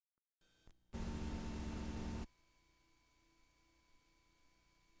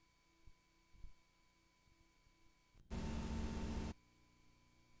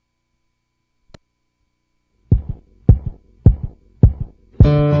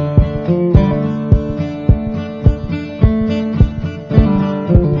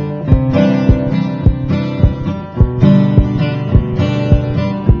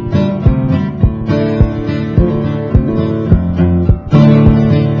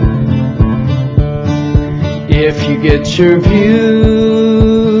If you get your views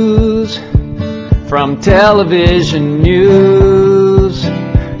from television news,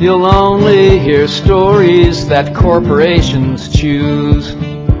 you'll only hear stories that corporations choose.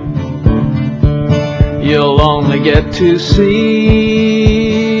 You'll only get to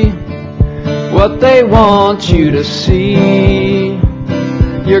see what they want you to see.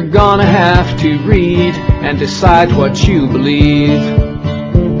 You're gonna have to read and decide what you believe.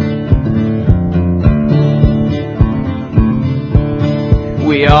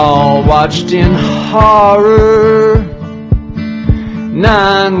 We all watched in horror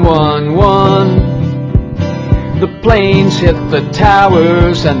 911. The planes hit the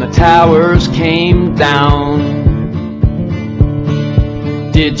towers and the towers came down.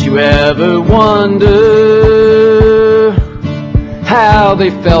 Did you ever wonder how they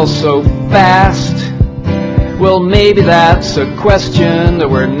fell so fast? Well, maybe that's a question that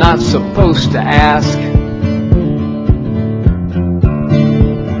we're not supposed to ask.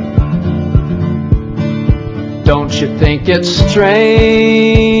 Don't you think it's strange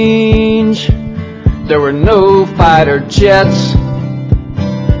there were no fighter jets?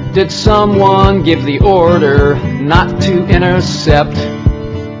 Did someone give the order not to intercept?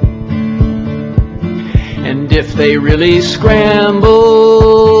 And if they really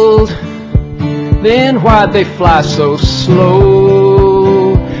scrambled, then why'd they fly so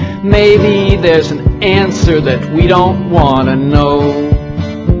slow? Maybe there's an answer that we don't want to know.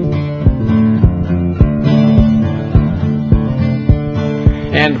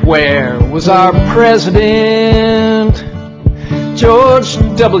 And where was our president? George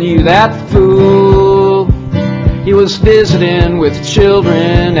W., that fool. He was visiting with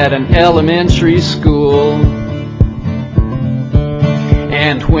children at an elementary school.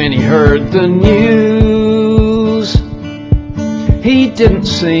 And when he heard the news, he didn't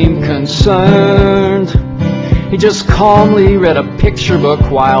seem concerned. He just calmly read a picture book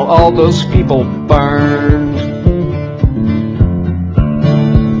while all those people burned.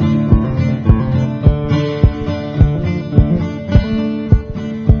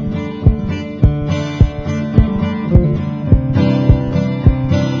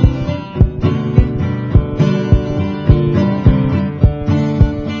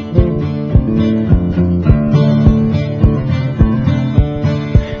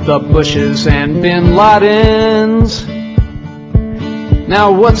 The Bushes and Bin Ladens.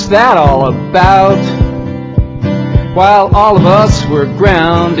 Now what's that all about? While all of us were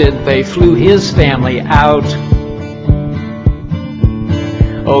grounded, they flew his family out.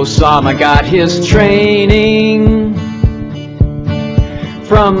 Osama got his training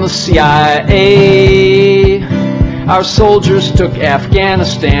from the CIA. Our soldiers took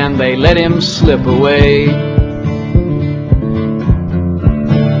Afghanistan, they let him slip away.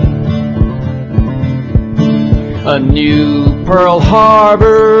 A new Pearl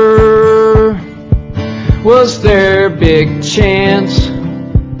Harbor was their big chance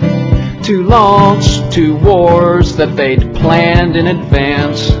to launch 2 wars that they'd planned in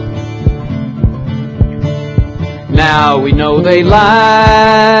advance. Now we know they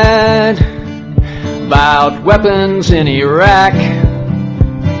lied about weapons in Iraq.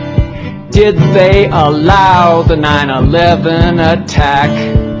 Did they allow the 9/11 attack?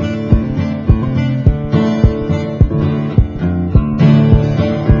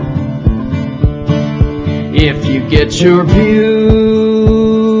 If you get your views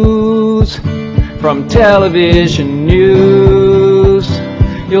from television news,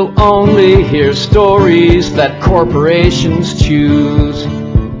 you'll only hear stories that corporations choose.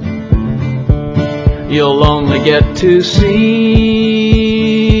 You'll only get to see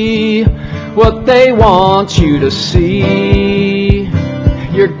what they want you to see.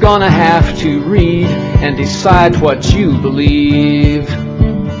 You're gonna have to read and decide what you believe.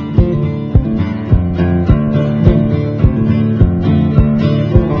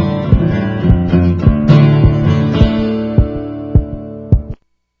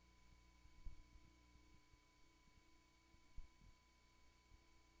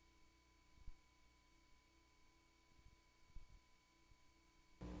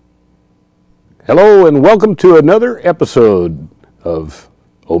 Hello and welcome to another episode of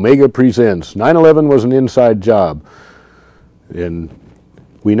Omega Presents. 9/11 was an inside job, and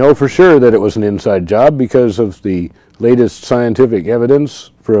we know for sure that it was an inside job because of the latest scientific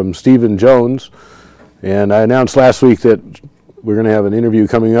evidence from Stephen Jones. And I announced last week that we're going to have an interview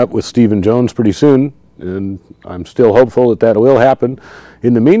coming up with Stephen Jones pretty soon, and I'm still hopeful that that will happen.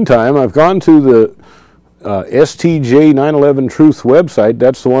 In the meantime, I've gone to the STJ 9/11 Truth website.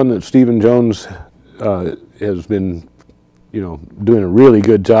 That's the one that Stephen Jones has been, doing a really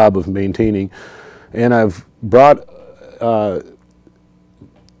good job of maintaining. And I've brought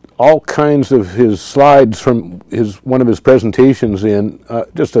all kinds of his slides from one of his presentations in,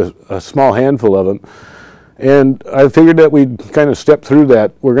 just a small handful of them. And I figured that we'd kind of step through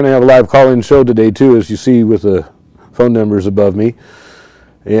that. We're going to have a live call-in show today, too, as you see with the phone numbers above me.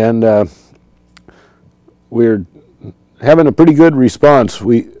 And we're having a pretty good response.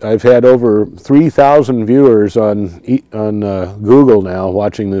 I've had over 3,000 viewers on Google now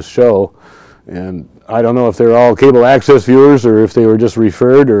watching this show. And I don't know if they're all cable access viewers or if they were just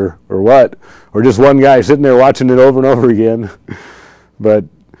referred or what. Or just one guy sitting there watching it over and over again. But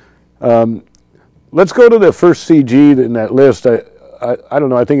let's go to the first CG in that list. I don't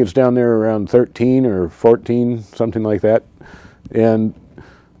know, I think it's down there around 13 or 14, something like that. And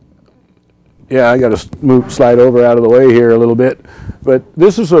yeah, I got to slide over out of the way here a little bit. But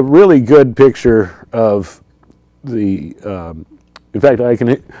this is a really good picture of the, in fact,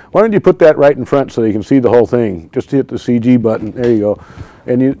 why don't you put that right in front so you can see the whole thing? Just hit the CG button, there you go.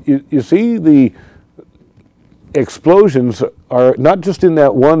 And you see the explosions are not just in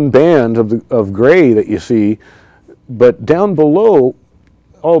that one band of gray that you see, but down below,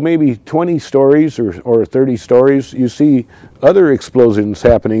 maybe 20 stories or 30 stories, you see other explosions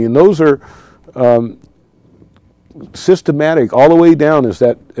happening, and those are systematic all the way down as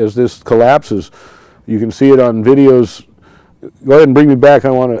this collapses. You can see it on videos. Go ahead and bring me back.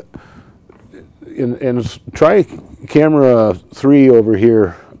 I want to and try camera 3 over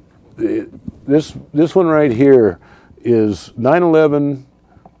here. This one right here is 9/11.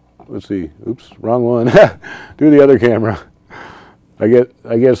 Let's see. Oops, wrong one. Do the other camera. I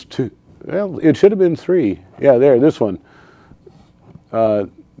guess 2. Well, it should have been 3. Yeah, there. This one.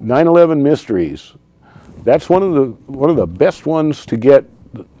 9/11 mysteries. That's one of the best ones to get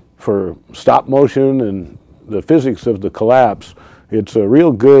for stop motion and the physics of the collapse. It's a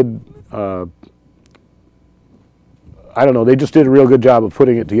real good. I don't know, they just did a real good job of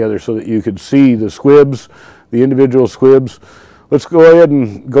putting it together so that you could see the squibs, the individual squibs. Let's go ahead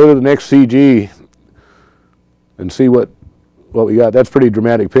and go to the next CG and see what we got. That's a pretty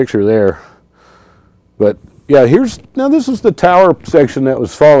dramatic picture there. But yeah, now this is the tower section that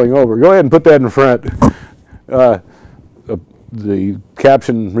was falling over. Go ahead and put that in front. The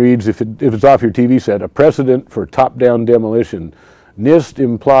caption reads, if it's off your TV set, a precedent for top-down demolition. NIST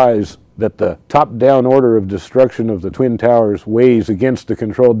implies that the top-down order of destruction of the Twin Towers weighs against the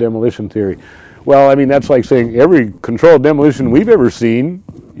controlled demolition theory. Well, I mean, that's like saying every controlled demolition we've ever seen,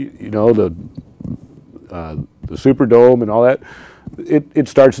 you know, the Superdome and all that, it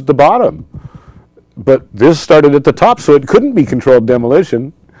starts at the bottom. But this started at the top, so it couldn't be controlled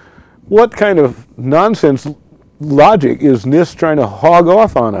demolition. What kind of nonsense logic is NIST trying to hog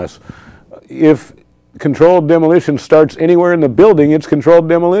off on us? If controlled demolition starts anywhere in the building, it's controlled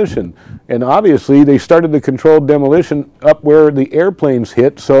demolition. And obviously they started the controlled demolition up where the airplanes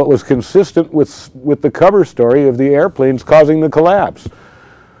hit, so it was consistent with the cover story of the airplanes causing the collapse.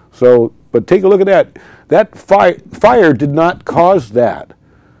 So, but take a look at that. That fire did not cause that.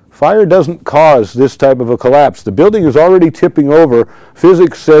 Fire doesn't cause this type of a collapse. The building is already tipping over.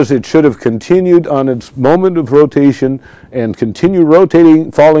 Physics says it should have continued on its moment of rotation and continue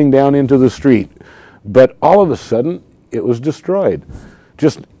rotating, falling down into the street. But all of a sudden, it was destroyed,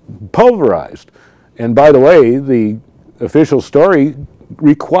 just pulverized. And by the way, the official story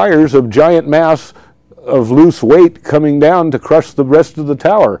requires a giant mass of loose weight coming down to crush the rest of the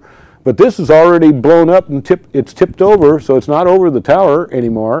tower. But this is already blown up and it's tipped over, so it's not over the tower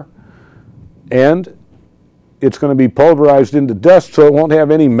anymore. And it's going to be pulverized into dust, so it won't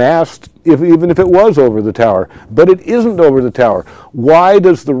have any mass, even if it was over the tower. But it isn't over the tower. Why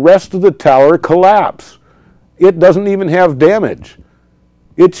does the rest of the tower collapse? It doesn't even have damage.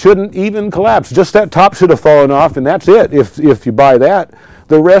 It shouldn't even collapse. Just that top should have fallen off, and that's it, if you buy that.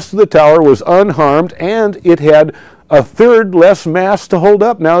 The rest of the tower was unharmed, and it had a third less mass to hold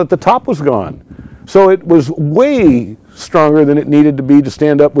up now that the top was gone. So it was way stronger than it needed to be to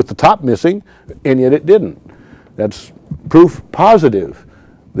stand up with the top missing, and yet it didn't. That's proof positive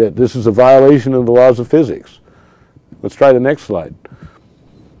that this is a violation of the laws of physics. Let's try the next slide.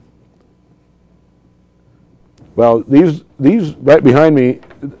 Well, these right behind me,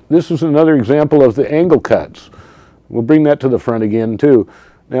 this is another example of the angle cuts. We'll bring that to the front again too.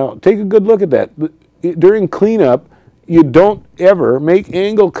 Now, take a good look at that. During cleanup, you don't ever make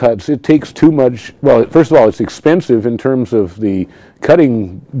angle cuts. It takes too much. Well, first of all, it's expensive in terms of the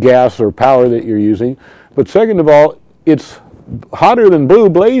cutting gas or power that you're using. But second of all, it's hotter than blue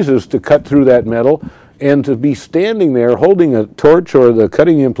blazes to cut through that metal, and to be standing there holding a torch or the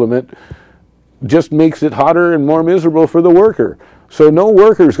cutting implement just makes it hotter and more miserable for the worker. So no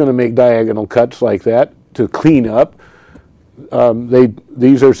worker is going to make diagonal cuts like that. to clean up.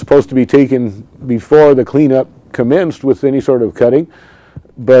 These are supposed to be taken before the cleanup commenced with any sort of cutting,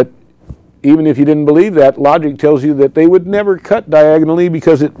 but even if you didn't believe that, logic tells you that they would never cut diagonally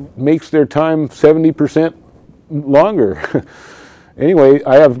because it makes their time 70% longer. Anyway,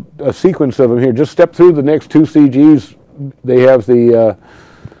 I have a sequence of them here. Just step through the next two CGs. They have the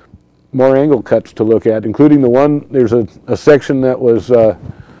more angle cuts to look at, including the one, there's a section that was, well,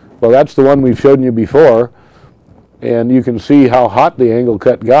 that's the one we've shown you before, and you can see how hot the angle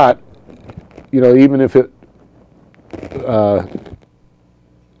cut got. You know, even if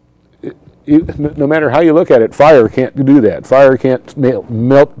no matter how you look at it, fire can't do that. Fire can't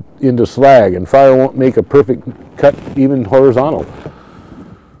melt into slag, and fire won't make a perfect cut even horizontal.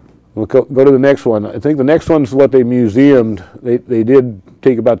 We'll go to the next one. I think the next one's what they museumed. They did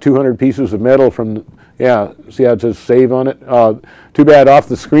take about 200 pieces of metal from, yeah, see how it says save on it? Too bad off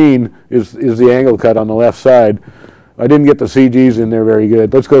the screen is the angle cut on the left side. I didn't get the CGs in there very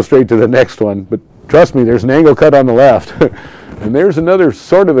good. Let's go straight to the next one. But trust me, there's an angle cut on the left. And there's another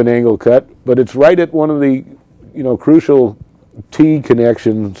sort of an angle cut, but it's right at one of the, you know, crucial T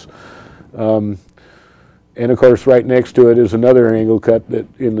connections. And of course, right next to it is another angle cut that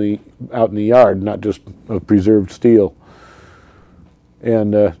out in the yard, not just of preserved steel.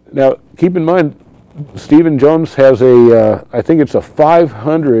 And now, keep in mind, Stephen Jones has I think it's a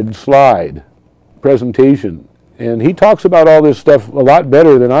 500 slide presentation. And he talks about all this stuff a lot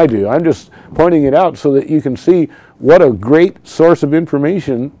better than I do. I'm just pointing it out so that you can see what a great source of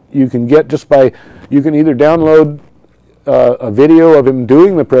information you can get just by, you can either download a video of him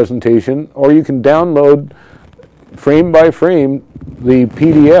doing the presentation, or you can download frame by frame the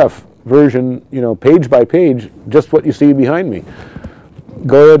PDF version, you know, page by page, just what you see behind me.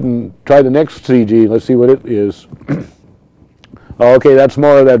 Go ahead and try the next CG. Let's see what it is. Oh, okay, that's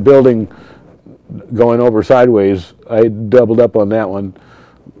more of that building going over sideways. I doubled up on that one.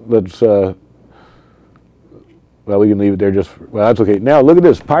 Let's, well, we can leave it there just, well, that's okay. Now, look at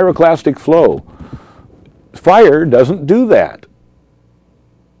this, pyroclastic flow. Fire doesn't do that.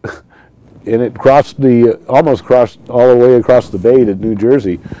 And it almost crossed all the way across the bay to New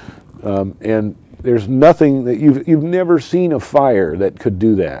Jersey. And there's nothing that you've never seen a fire that could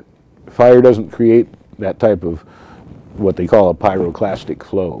do that. Fire doesn't create that type of what they call a pyroclastic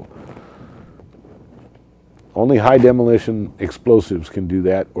flow. Only high demolition explosives can do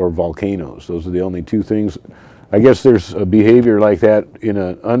that, or volcanoes. Those are the only two things. I guess there's a behavior like that in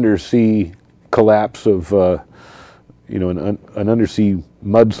an undersea collapse of, you know, an undersea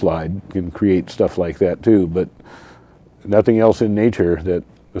mudslide can create stuff like that too, but nothing else in nature that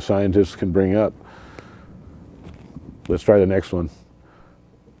the scientists can bring up. Let's try the next one.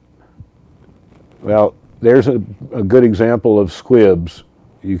 Well, there's a good example of squibs.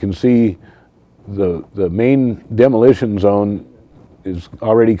 You can see the main demolition zone is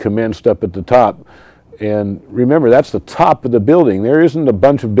already commenced up at the top. And remember, that's the top of the building. There isn't a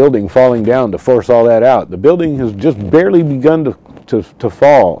bunch of building falling down to force all that out. The building has just barely begun to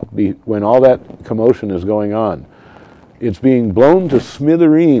fall when all that commotion is going on. It's being blown to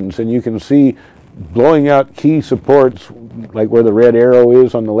smithereens, and you can see blowing out key supports, like where the red arrow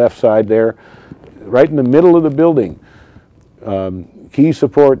is on the left side there, right in the middle of the building. Key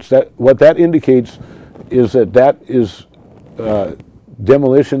supports, what that indicates is that is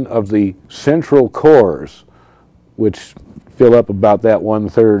demolition of the central cores, which fill up about that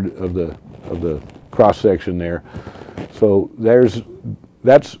 1/3 of the cross section there. So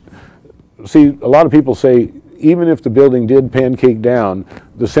see, a lot of people say even if the building did pancake down,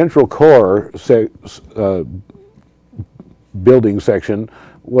 the central core building section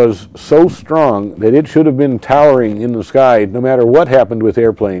was so strong that it should have been towering in the sky no matter what happened with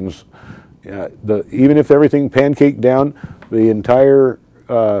airplanes. Even if everything pancaked down, the entire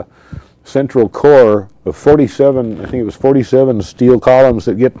central core of 47, I think it was 47 steel columns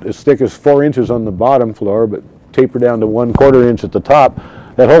that get as thick as 4 inches on the bottom floor but taper down to 1/4 inch at the top,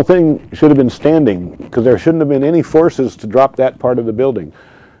 that whole thing should have been standing because there shouldn't have been any forces to drop that part of the building.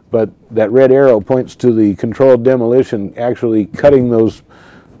 But that red arrow points to the controlled demolition actually cutting those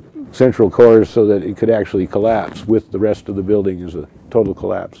central cores so that it could actually collapse with the rest of the building as a total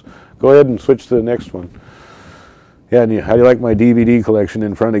collapse. Go ahead and switch to the next one. Yeah, and how do you like my DVD collection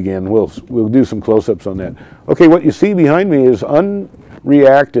in front again? We'll do some close-ups on that. Okay, what you see behind me is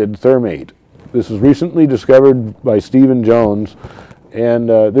unreacted thermate. This was recently discovered by Stephen Jones, and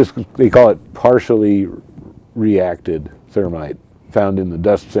they call it partially reacted thermite, found in the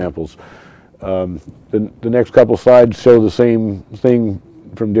dust samples. The next couple slides show the same thing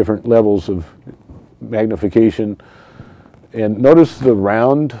from different levels of magnification. And notice the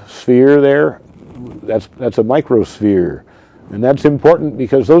round sphere there. that's a microsphere. And that's important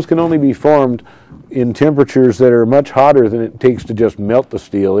because those can only be formed in temperatures that are much hotter than it takes to just melt the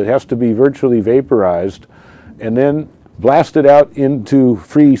steel. It has to be virtually vaporized and then blasted out into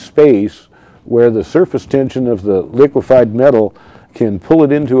free space where the surface tension of the liquefied metal can pull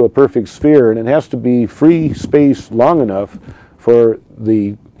it into a perfect sphere, and it has to be free space long enough for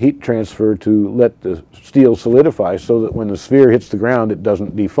the heat transfer to let the steel solidify so that when the sphere hits the ground it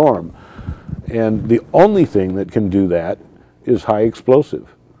doesn't deform. And the only thing that can do that is high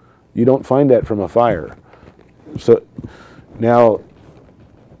explosive. You don't find that from a fire. So now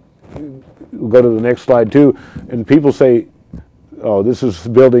we'll go to the next slide too, and people say, oh, this is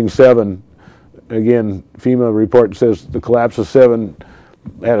building 7. Again, FEMA report says the collapse of 7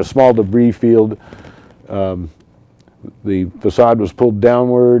 had a small debris field. The facade was pulled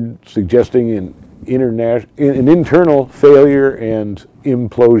downward, suggesting an internal failure and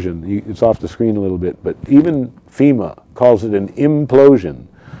implosion. It's off the screen a little bit, but even FEMA calls it an implosion,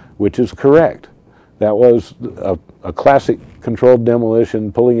 which is correct. That was a classic controlled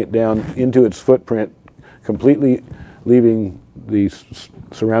demolition, pulling it down into its footprint, completely leaving the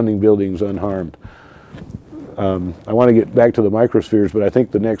surrounding buildings unharmed. I want to get back to the microspheres, but I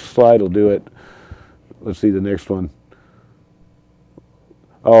think the next slide will do it. Let's see the next one.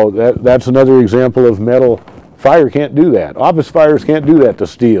 Oh, that's another example of metal. Fire can't do that. Office fires can't do that to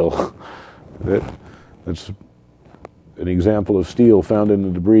steel. That's an example of steel found in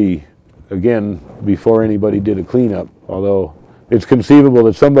the debris, again, before anybody did a cleanup, although it's conceivable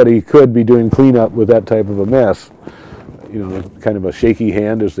that somebody could be doing cleanup with that type of a mess. You know, kind of a shaky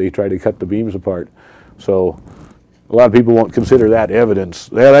hand as they try to cut the beams apart. So a lot of people won't consider that evidence.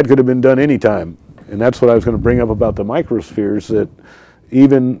 Yeah, that could have been done anytime. And that's what I was going to bring up about the microspheres, that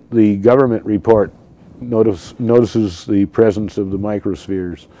even the government report notices the presence of the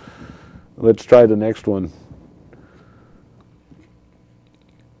microspheres. Let's try the next one.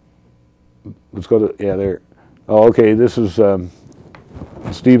 Let's go to, yeah, there. Oh, okay, this is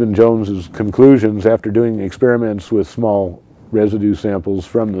Stephen Jones's conclusions after doing experiments with small residue samples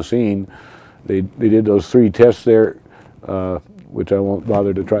from the scene. They did those 3 tests there, which I won't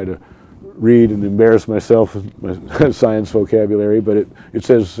bother to try to read and embarrass myself with my science vocabulary, but it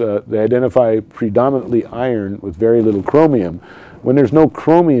says they identify predominantly iron with very little chromium. When there's no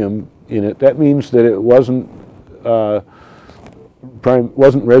chromium in it, that means that it wasn't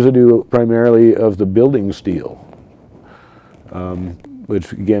residue primarily of the building steel,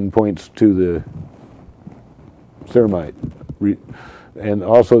 which again points to the thermite. And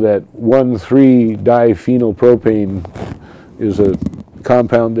also that 1,3-diphenylpropane is a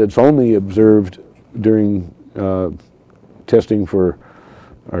compound that's only observed during testing for,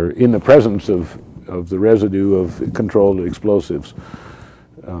 or in the presence of the residue of controlled explosives.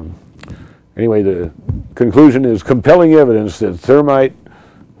 Anyway, the conclusion is compelling evidence that thermite,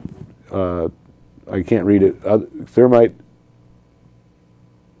 I can't read it, thermite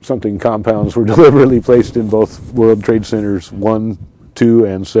something compounds were deliberately placed in both World Trade Centers 1, 2,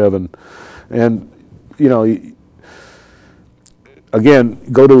 and 7. And, you know, again,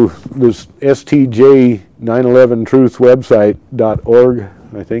 go to this STJ911truth website.org,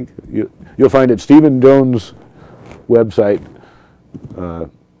 I think. You'll find it, Stephen Jones' website,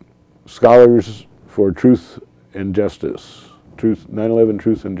 Scholars for Truth and Justice, 9/11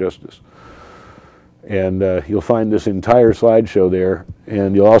 Truth and Justice. And you'll find this entire slideshow there,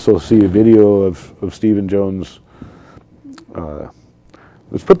 and you'll also see a video of Stephen Jones.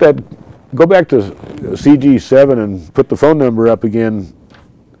 Let's put that, go back to CG7 and put the phone number up again.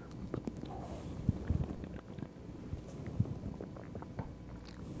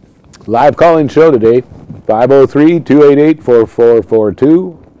 Live call-in show today,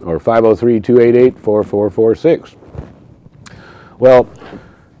 503-288-4442 or 503-288-4446. Well,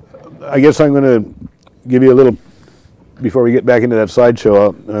 I guess I'm going to give you a little, before we get back into that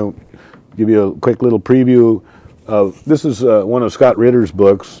slideshow, I'll give you a quick little preview of, this is one of Scott Ritter's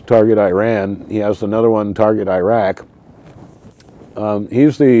books, Target Iran. He has another one, Target Iraq.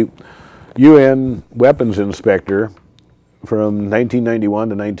 He's the UN weapons inspector from 1991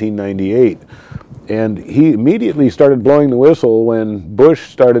 to 1998. And he immediately started blowing the whistle when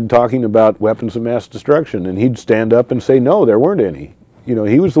Bush started talking about weapons of mass destruction. And he'd stand up and say, no, there weren't any. You know,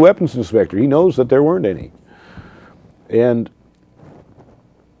 he was the weapons inspector. He knows that there weren't any. And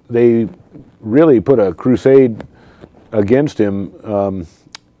they really put a crusade against him.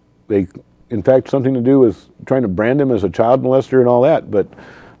 In fact, something to do with trying to brand him as a child molester and all that. But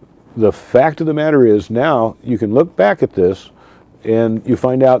the fact of the matter is, now you can look back at this and you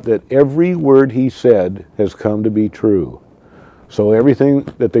find out that every word he said has come to be true. So everything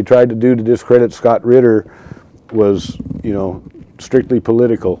that they tried to do to discredit Scott Ritter was, you know, strictly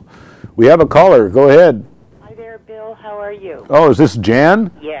political. We have a caller. Go ahead. Hi there, Bill. How are you? Oh, is this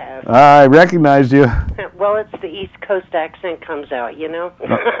Jan? Yes. I recognized you. Well, it's the East Coast accent comes out, you know?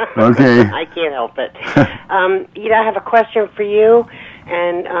 Okay. I can't help it. You know, I have a question for you,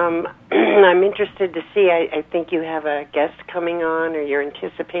 and I'm interested to see, I think you have a guest coming on, or you're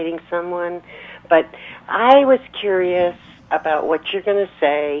anticipating someone, but I was curious about what you're going to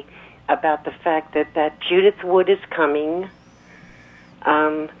say about the fact that Judith Wood is coming,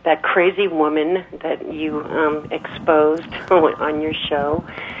 that crazy woman that you exposed on your show,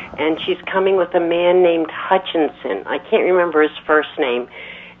 and she's coming with a man named Hutchinson. I can't remember his first name.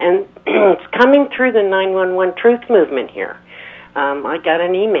 And it's coming through the 911 Truth Movement here. I got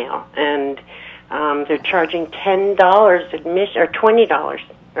an email, and they're charging $10 admission, or $20,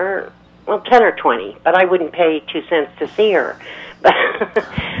 or, well, 10 or 20, but I wouldn't pay 2 cents to see her.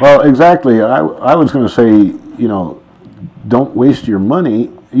 Well, exactly. I was going to say, you know, don't waste your money.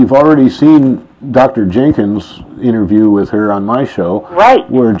 You've already seen Dr. Jenkins' interview with her on my show. Right.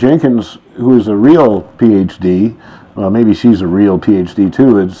 Where Jenkins, who is a real PhD, well, maybe she's a real PhD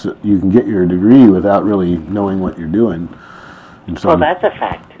too, you can get your degree without really knowing what you're doing. And so, well, that's a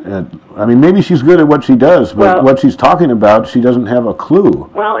fact. I mean, maybe she's good at what she does, but what she's talking about, she doesn't have a clue.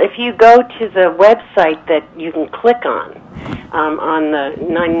 Well, if you go to the website that you can click on the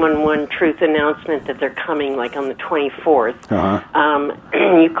 911 Truth announcement that they're coming, like on the 24th,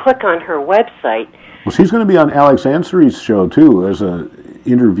 you click on her website. Well, she's going to be on Alex Ansari's show, too, as a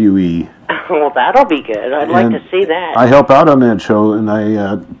interviewee. Well, that'll be good. I'd like to see that. I help out on that show, and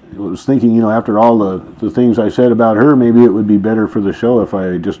I was thinking, you know, after all the things I said about her, maybe it would be better for the show if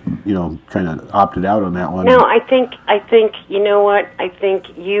I just, you know, kind of opted out on that one. No, I think, you know what? I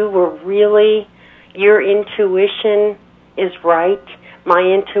think you were really, your intuition is right. My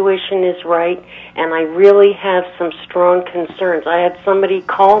intuition is right, and I really have some strong concerns. I had somebody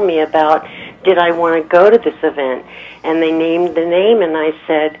call me about, did I want to go to this event? And they named the name, and I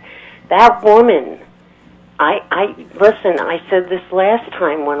said, that woman, listen, I said this last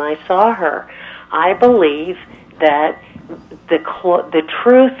time when I saw her, I believe that the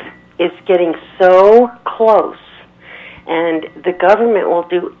truth is getting so close, and the government will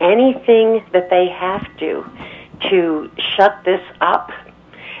do anything that they have to shut this up.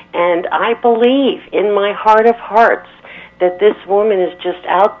 And I believe in my heart of hearts that this woman is just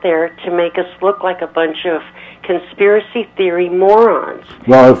out there to make us look like a bunch of conspiracy theory morons.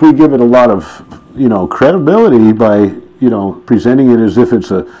 Well, if we give it a lot of, you know, credibility by, you know, presenting it as if it's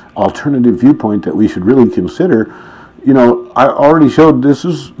an alternative viewpoint that we should really consider, you know, I already showed this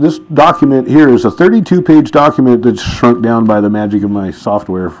document here is a 32-page document that's shrunk down by the magic of my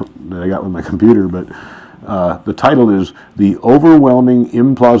software that I got with my computer, but the title is The Overwhelming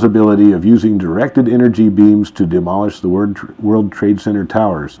Implausibility of Using Directed Energy Beams to Demolish the World Trade Center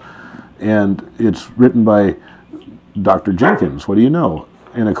Towers. And it's written by Dr. Jenkins, what do you know?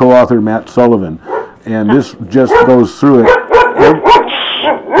 And a co-author, Matt Sullivan. And this just goes through it.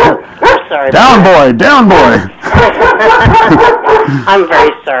 Sorry. Down, boy, down, boy. I'm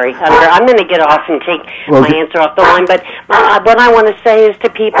very sorry. I'm going to get off and take my answer off the line. But what I want to say is to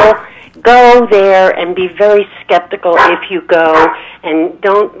people, go there and be very skeptical if you go, and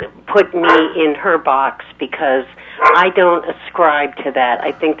don't put me in her box, because I don't ascribe to that.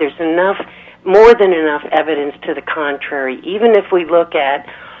 I think there's more than enough evidence to the contrary. Even if we look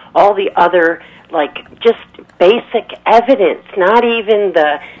at all the other, like, just basic evidence, not even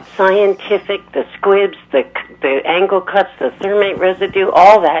the scientific, the squibs, the angle cuts, the thermite residue,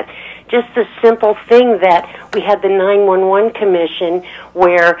 all that, just the simple thing that we had the 911 Commission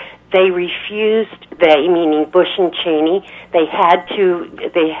where they refused, meaning Bush and Cheney, they had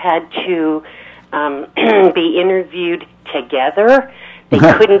to be interviewed together. They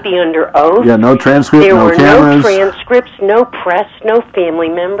couldn't be under oath. Yeah, no transcript, there no were cameras. No transcripts, no press, no family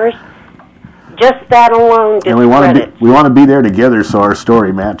members. Just that alone discredits. And we want to be there together so our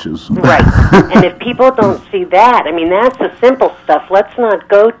story matches. Right. And if people don't see that, I mean, that's the simple stuff. Let's not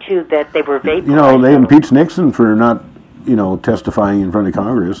go to that they were vaporized. You know, they impeached Nixon for not, you know, testifying in front of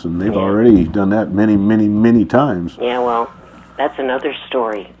Congress, and they've already done that many, many, many times. Yeah, well, that's another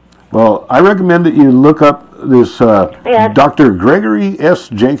story. Well, I recommend that you look up this Dr. Gregory S.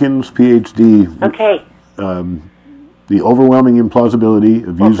 Jenkins, Ph.D. Okay. The Overwhelming Implausibility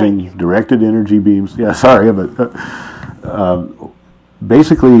of Using Directed Energy Beams. Yeah, sorry, but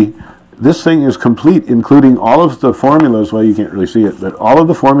basically, this thing is complete, including all of the formulas. Well, you can't really see it, but all of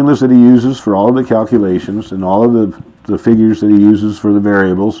the formulas that he uses for all of the calculations and all of the figures that he uses for the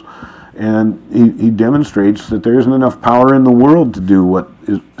variables, and he demonstrates that there isn't enough power in the world to do what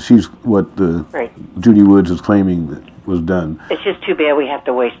Judy Woods is claiming that was done. It's just too bad we have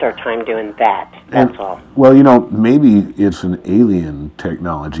to waste our time doing that. That's all. Well, maybe it's an alien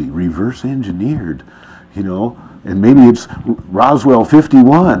technology, reverse engineered, and maybe it's Roswell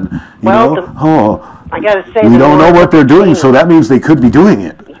 51. I got to say, we don't know what they're doing, so that means they could be doing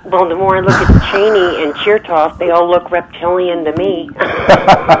it. Well, the more I look at Cheney and Chertoff, they all look reptilian to me.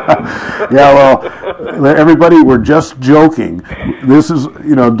 Yeah, well, everybody, we're just joking. This is,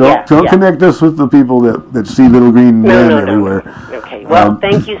 don't connect this with the people that see little green men everywhere. No. Okay, well,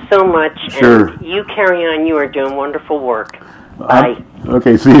 thank you so much. Sure. And you carry on. You are doing wonderful work. Bye.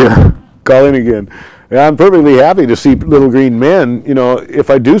 Okay, see ya. Call in again. Yeah, I'm perfectly happy to see little green men. If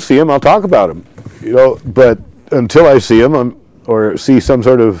I do see them, I'll talk about them. But until I see them, or see some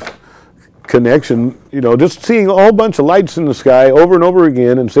sort of connection, just seeing a whole bunch of lights in the sky over and over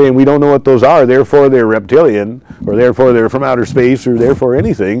again and saying we don't know what those are, therefore they're reptilian, or therefore they're from outer space, or therefore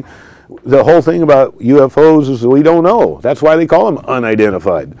anything. The whole thing about UFOs is that we don't know. That's why they call them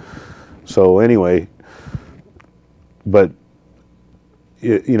unidentified. So anyway, but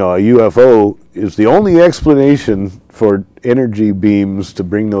a UFO is the only explanation for energy beams to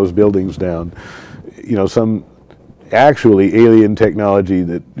bring those buildings down. Some actually alien technology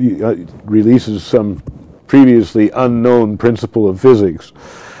that releases some previously unknown principle of physics.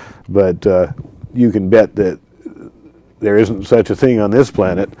 But you can bet that there isn't such a thing on this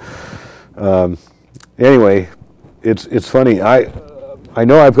planet. Anyway, it's funny. I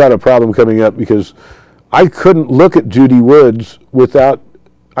know I've got a problem coming up because I couldn't look at Judy Woods without.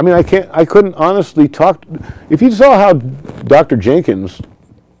 I couldn't honestly talk. If you saw how Dr. Jenkins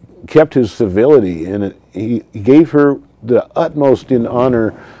kept his civility, and he gave her the utmost in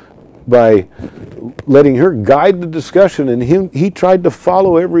honor by letting her guide the discussion, and he tried to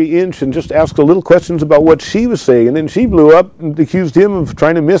follow every inch and just ask the little questions about what she was saying, and then she blew up and accused him of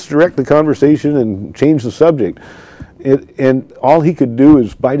trying to misdirect the conversation and change the subject. And all he could do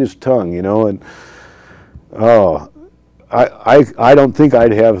is bite his tongue, and I don't think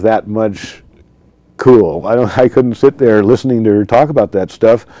I'd have that much cool. I couldn't sit there listening to her talk about that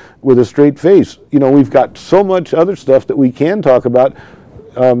stuff with a straight face. We've got so much other stuff that we can talk about.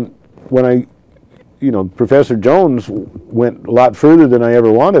 When Professor Jones went a lot further than I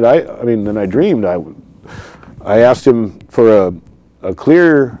ever wanted. Than I dreamed. I asked him for a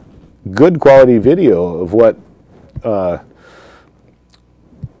clear, good quality video of what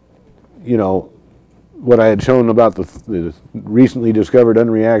what I had shown about the recently discovered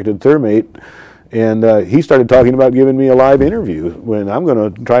unreacted thermate. And he started talking about giving me a live interview when I'm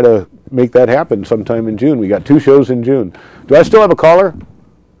going to try to make that happen sometime in June. We got 2 shows in June. Do I still have a caller?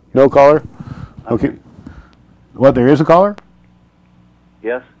 No caller? Okay. What, there is a caller?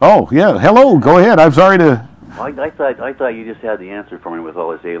 Yes. Oh, yeah. Hello. Go ahead. I'm sorry to... I thought you just had the answer for me with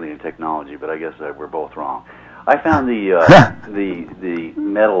all this alien technology, but I guess we're both wrong. I found the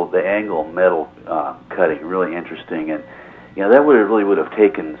angle metal cutting really interesting, and that really would have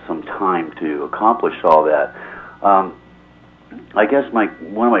taken some time to accomplish all that. I guess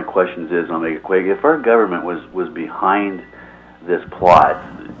one of my questions is, I'll make it quick, if our government was behind this plot,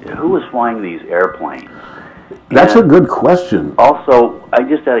 who was flying these airplanes? That's a good question. Also, I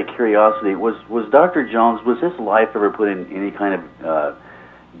just out of curiosity, was Dr. Jones, was his life ever put in any kind of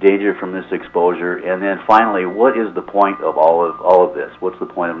danger from this exposure? And then finally, what is the point of all of this? What's the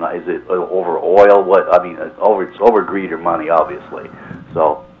point of is it over oil? It's over greed or money, obviously.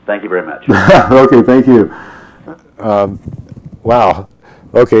 So, thank you very much. Okay, thank you. Wow.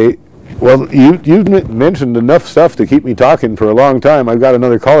 Okay. Well, you've mentioned enough stuff to keep me talking for a long time. I've got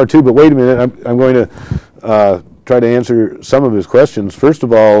another caller too, but wait a minute. I'm going to try to answer some of his questions. First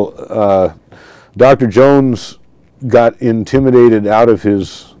of all, Dr. Jones got intimidated out of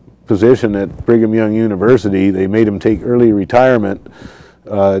his position at Brigham Young University. They made him take early retirement.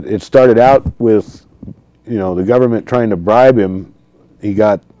 It started out with, the government trying to bribe him. He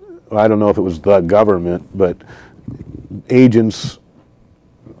got, I don't know if it was the government, but agents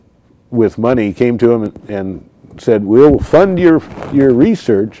with money came to him and said, "We'll fund your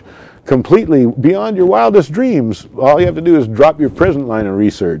research completely beyond your wildest dreams. All you have to do is drop your present line of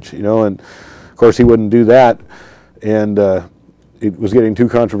research," and of course he wouldn't do that, and it was getting too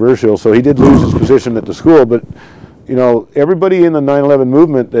controversial, so he did lose his position at the school. But everybody in the 9/11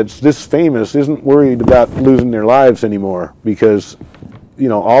 movement that's this famous isn't worried about losing their lives anymore, because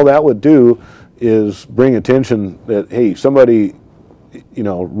all that would do is bring attention that, hey, somebody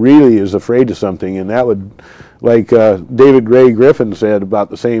really is afraid of something, and that would, like David Ray Griffin said about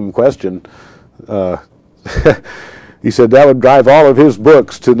the same question, He said that would drive all of his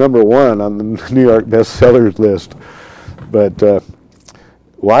books to #1 on the New York bestsellers list. But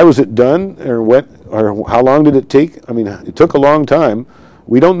why was it done, or what, or how long did it take? I mean, it took a long time.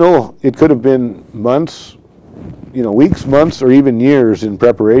 We don't know. It could have been months, weeks, months, or even years in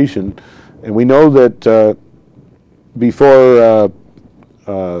preparation. And we know that before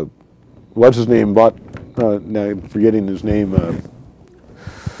what's his name bought. Now I'm forgetting his name.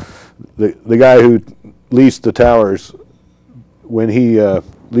 The guy who leased the towers, when he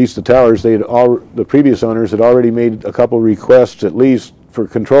leased the towers, the previous owners had already made a couple requests at least for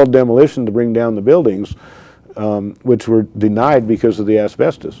controlled demolition to bring down the buildings, which were denied because of the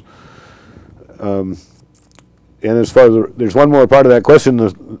asbestos. And as far as there's one more part of that question,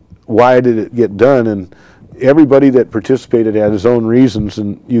 why did it get done? And everybody that participated had his own reasons,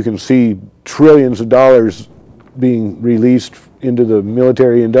 and you can see trillions of dollars being released into the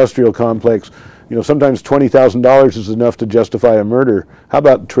military-industrial complex. Sometimes $20,000 is enough to justify a murder. How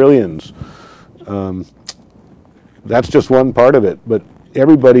about trillions? That's just one part of it, but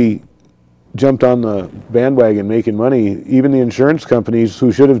everybody jumped on the bandwagon making money. Even the insurance companies,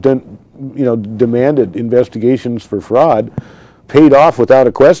 who should have demanded investigations for fraud, paid off without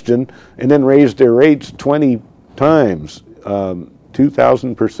a question, and then raised their rates 20 times,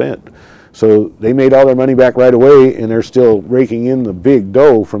 2,000%. So they made all their money back right away, and they're still raking in the big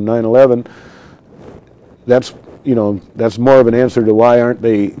dough from 9/11. That's more of an answer to why aren't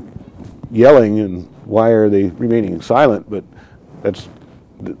they yelling and why are they remaining silent. But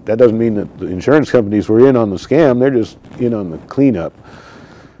that doesn't mean that the insurance companies were in on the scam. They're just in on the cleanup.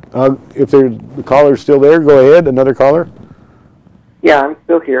 If the caller's still there, go ahead. Another caller. Yeah, I'm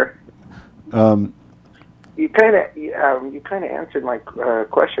still here. You kind of answered my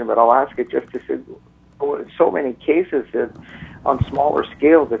question, but I'll ask it just to say, so many cases that on smaller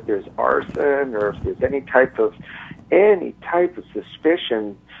scale that there's arson, or if there's any type of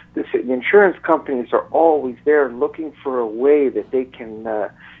suspicion, the insurance companies are always there looking for a way that they can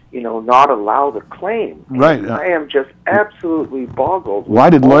not allow the claim. Right. I am just absolutely boggled.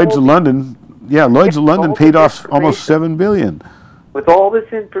 Why did Lloyd's of London? Yeah, Lloyd's of London paid off almost $7 billion. With all this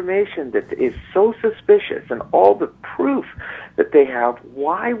information that is so suspicious and all the proof that they have,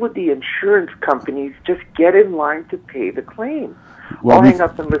 why would the insurance companies just get in line to pay the claim? Well, I'll hang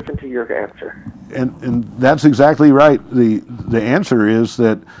up and listen to your answer. And that's exactly right. The answer is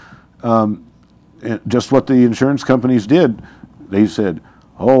that just what the insurance companies did. They said,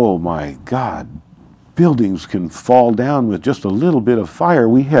 oh my God, buildings can fall down with just a little bit of fire.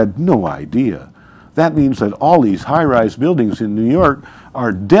 We had no idea. That means that all these high-rise buildings in New York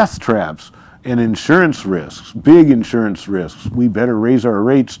are death traps and insurance risks, big insurance risks. We better raise our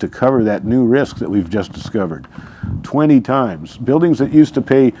rates to cover that new risk that we've just discovered. 20 times. Buildings that used to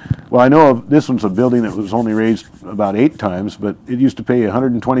pay, well, I know this one's a building that was only raised about 8 times, but it used to pay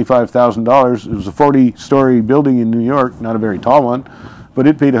 $125,000. It was a 40-story building in New York, not a very tall one, but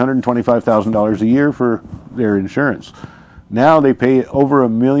it paid $125,000 a year for their insurance. Now they pay over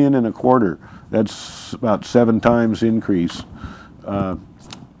 $1.25 million. That's about 7 times increase.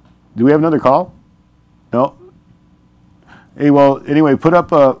 Do we have another call? No? Hey, well, anyway, put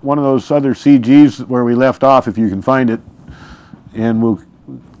up one of those other CGs where we left off if you can find it, and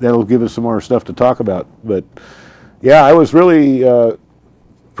that'll give us some more stuff to talk about. But, yeah, I was really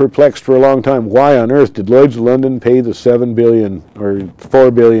perplexed for a long time. Why on earth did Lloyd's of London pay the $7 billion or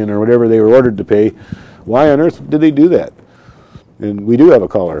 $4 billion or whatever they were ordered to pay? Why on earth did they do that? And we do have a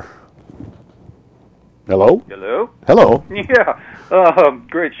caller. Hello? Hello? Hello. Yeah.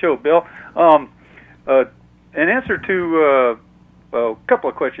 Great show, Bill. In answer to a couple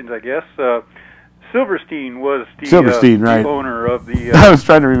of questions, I guess. Silverstein was the right. owner of the... I was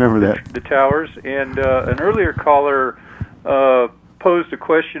trying to remember that. The towers. And an earlier caller posed a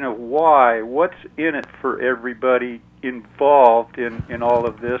question of why. What's in it for everybody involved in all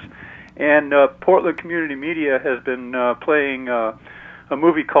of this? And Portland Community Media has been playing... a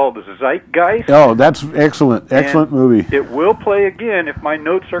movie called Zeitgeist. Oh, that's excellent. Excellent movie. It will play again, if my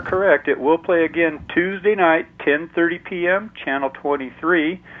notes are correct, it will play again Tuesday night, 10:30 p.m., Channel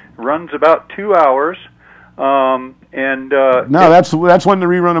 23. Runs about 2 hours. No, that's when the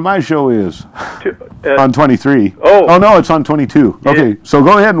rerun of my show is. On 23. Oh, no, it's on 22. Okay, so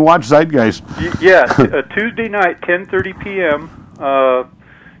go ahead and watch Zeitgeist. Tuesday night, 10:30 p.m.,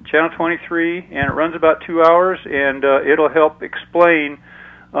 Channel 23, and it runs about 2 hours, and it'll help explain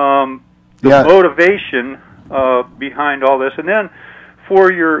the motivation behind all this. And then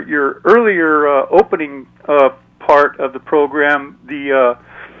for your earlier opening part of the program,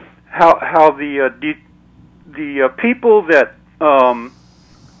 how the people that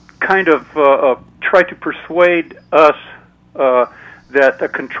kind of try to persuade us that a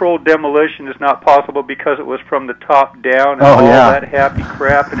controlled demolition is not possible because it was from the top down and all that happy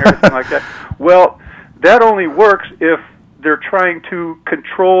crap and everything like that. Well, that only works if they're trying to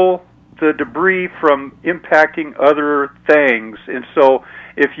control the debris from impacting other things. And so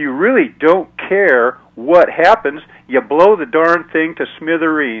if you really don't care what happens, you blow the darn thing to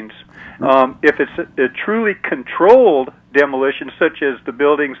smithereens. If it's a truly controlled demolition, such as the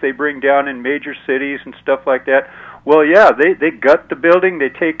buildings they bring down in major cities and stuff like that, well, yeah, they gut the building, they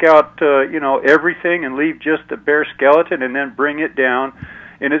take out everything and leave just the bare skeleton, and then bring it down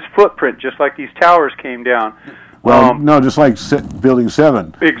in its footprint, just like these towers came down. Well, no, just like Building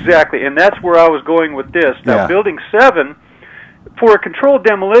 7. Exactly, and that's where I was going with this. Now, Building 7, for a controlled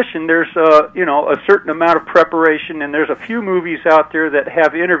demolition, there's a certain amount of preparation, and there's a few movies out there that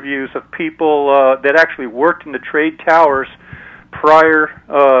have interviews of people that actually worked in the trade towers prior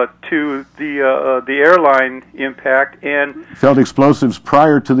to the airline impact, and felt explosives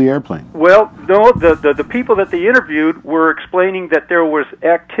prior to the airplane. Well, no, the people that they interviewed were explaining that there was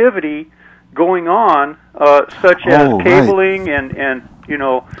activity going on, such as cabling, and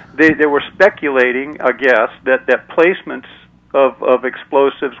they were speculating, I guess, that placements of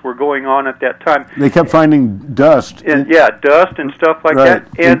explosives were going on at that time. They kept finding dust. And dust and stuff like that.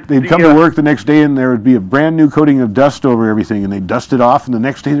 And they'd come to work the next day, and there would be a brand new coating of dust over everything, and they'd dust it off, and the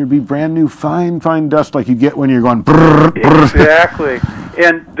next day there'd be brand new fine dust like you get when you're going brrr, brrr. Exactly.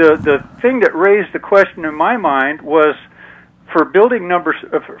 And the thing that raised the question in my mind was, for building numbers,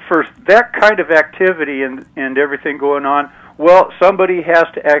 for that kind of activity and everything going on, well, somebody has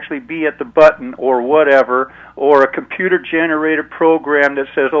to actually be at the button or whatever, or a computer-generated program that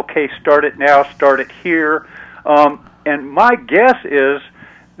says, okay, start it now, start it here. And my guess is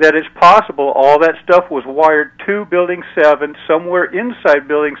that it's possible all that stuff was wired to Building 7. Somewhere inside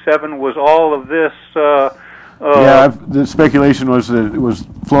Building 7 was all of this. The speculation was that it was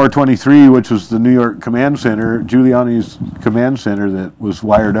Floor 23, which was the New York Command Center, Giuliani's command center, that was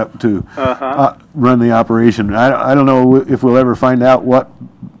wired up to run the operation. I don't know if we'll ever find out what,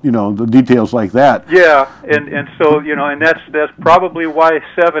 the details like that. Yeah, and so, and that's probably why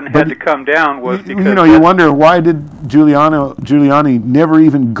 7 had to come down, was because... you wonder, why did Giuliani never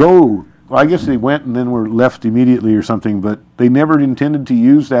even go? Well, I guess they went and then were left immediately or something, but they never intended to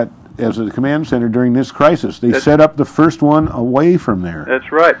use that as a command center during this crisis. They set up the first one away from there.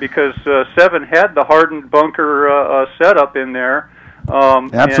 That's right, because 7 had the hardened bunker setup in there.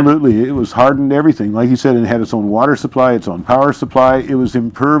 Absolutely. It was hardened everything. Like you said, it had its own water supply, its own power supply. It was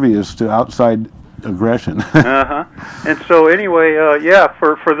impervious to outside aggression. And so anyway,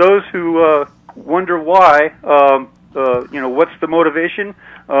 for those who wonder why, what's the motivation?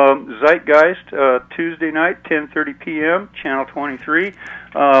 Zeitgeist, Tuesday night, 10:30 p.m., Channel 23.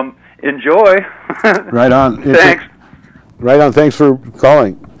 Enjoy. Right on. Thanks. Right on. Thanks for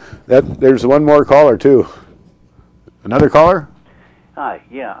calling. There's one more caller, too. Another caller? Hi.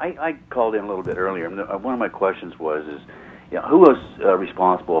 Yeah, I called in a little bit earlier. One of my questions was, who was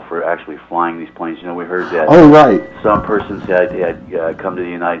responsible for actually flying these planes? We heard that some persons had come to the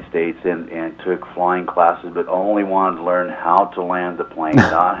United States and took flying classes, but only wanted to learn how to land the plane,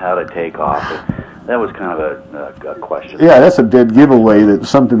 not how to take off. That was kind of a question. Yeah, that's a dead giveaway that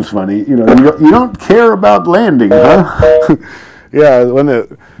something's funny. You don't care about landing, huh? Yeah,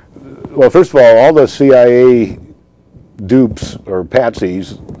 first of all the CIA dupes or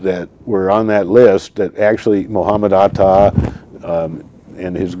patsies that were on that list, that actually Mohammed Atta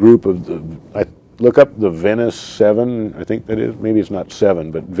and his group of look up the Venice 7, I think that is, maybe it's not 7,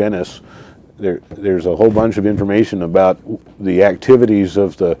 but Venice. There's a whole bunch of information about the activities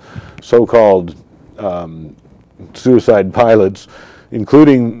of the so-called suicide pilots,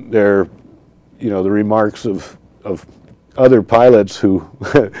 including their, the remarks of other pilots who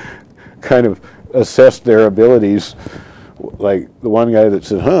kind of assessed their abilities. Like the one guy that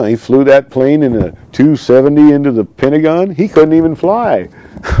said, he flew that plane in a 270 into the Pentagon? He couldn't even fly.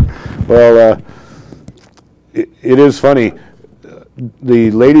 Well, it is funny.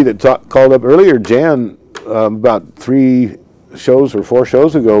 The lady that called up earlier, Jan, about 3 shows or 4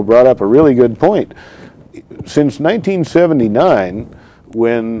 shows ago, brought up a really good point. Since 1979,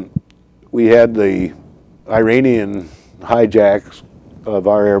 when we had the Iranian hijacks of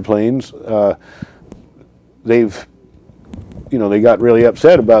our airplanes, they got really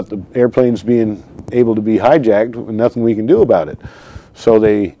upset about the airplanes being able to be hijacked and nothing we can do about it. So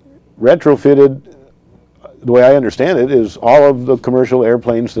they retrofitted, the way I understand it, is all of the commercial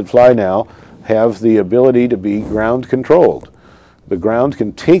airplanes that fly now have the ability to be ground controlled. The ground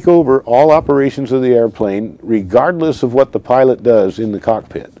can take over all operations of the airplane regardless of what the pilot does in the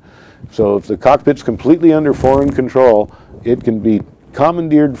cockpit. So if the cockpit's completely under foreign control, it can be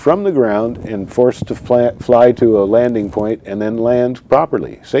commandeered from the ground and forced to fly to a landing point and then land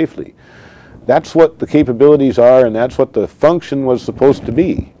properly, safely. That's what the capabilities are, and that's what the function was supposed to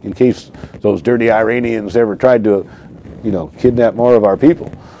be, in case those dirty Iranians ever tried to, kidnap more of our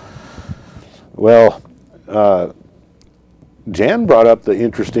people. Well, Jan brought up the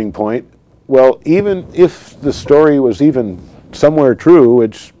interesting point. Well, even if the story was even somewhere true,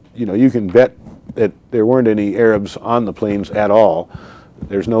 which, you can bet that there weren't any Arabs on the planes at all.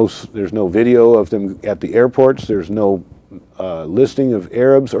 There's no video of them at the airports. There's no listing of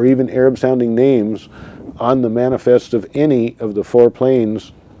Arabs or even Arab-sounding names on the manifest of any of the 4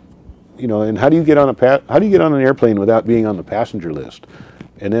 planes. And how do you get on an airplane without being on the passenger list?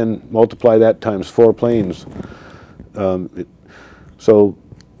 And then multiply that times 4 planes. So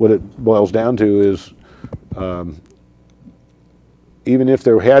what it boils down to is, even if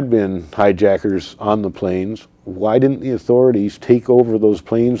there had been hijackers on the planes, why didn't the authorities take over those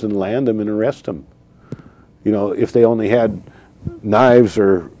planes and land them and arrest them? If they only had knives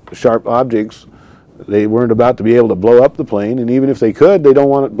or sharp objects, they weren't about to be able to blow up the plane. And even if they could, they don't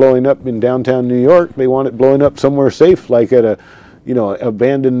want it blowing up in downtown New York. They want it blowing up somewhere safe, like at a,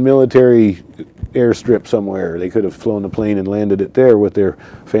 abandoned military airstrip somewhere. They could have flown the plane and landed it there with their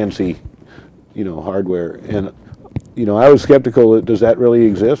fancy, hardware. And I was skeptical, does that really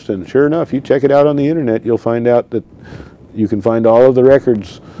exist? And sure enough, you check it out on the internet, you'll find out that you can find all of the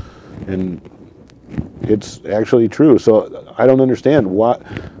records, and it's actually true. So I don't understand why.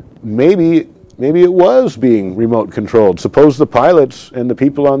 Maybe it was being remote controlled. Suppose the pilots and the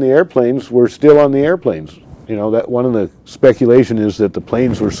people on the airplanes were still on the airplanes. That one of the speculation is that the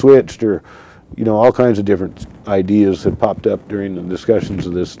planes were switched, or all kinds of different ideas have popped up during the discussions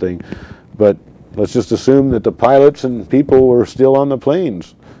of this thing. But let's just assume that the pilots and people were still on the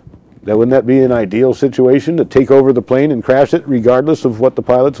planes. Wouldn't that be an ideal situation, to take over the plane and crash it regardless of what the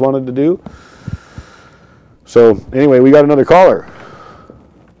pilots wanted to do? So anyway, we got another caller.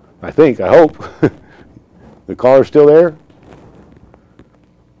 I hope. The caller's still there?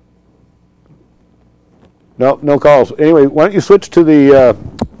 No calls. Anyway, why don't you switch to the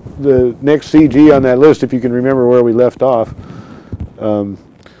next CG on that list, if you can remember where we left off.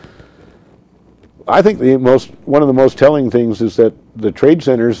 I think one of the most telling things is that the trade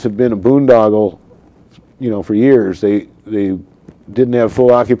centers have been a boondoggle, for years. They didn't have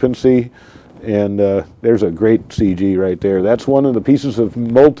full occupancy, and there's a great CG right there. That's one of the pieces of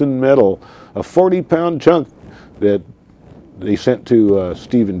molten metal, a 40-pound chunk that they sent to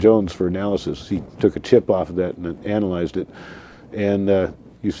Stephen Jones for analysis. He took a chip off of that and analyzed it, and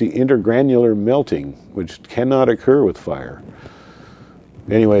you see intergranular melting, which cannot occur with fire.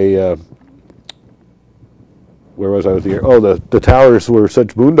 Anyway. Where was I with the air? Oh, the towers were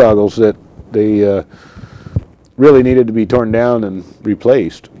such boondoggles that they really needed to be torn down and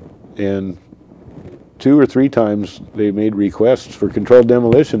replaced. And 2 or 3 times they made requests for controlled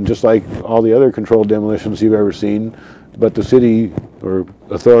demolition, just like all the other controlled demolitions you've ever seen. But the city or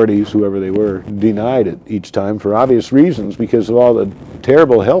authorities, whoever they were, denied it each time for obvious reasons, because of all the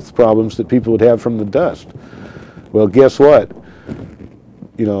terrible health problems that people would have from the dust. Well, guess what?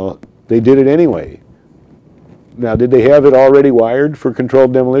 They did it anyway. Now, did they have it already wired for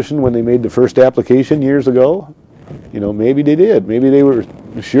controlled demolition when they made the first application years ago? Maybe they did. Maybe they were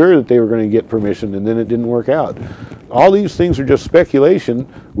sure that they were going to get permission, and then it didn't work out. All these things are just speculation.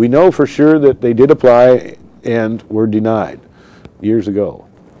 We know for sure that they did apply and were denied years ago.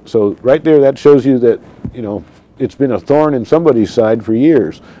 So right there, that shows you that, it's been a thorn in somebody's side for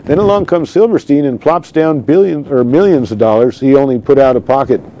years. Then along comes Silverstein and plops down billions or millions of dollars. He only put out of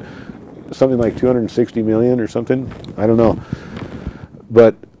pocket something like $260 million or something. I don't know.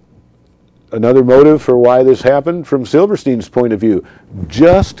 But another motive for why this happened, from Silverstein's point of view,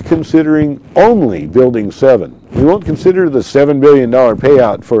 just considering only Building 7. We won't consider the $7 billion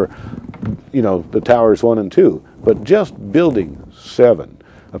payout for, the towers 1 and 2, but just Building 7.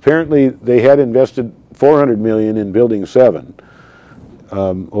 Apparently, they had invested $400 million in Building 7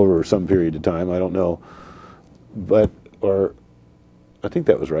 over some period of time. I don't know. Or I think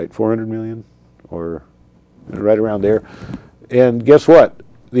that was right, 400 million, or right around there. And guess what?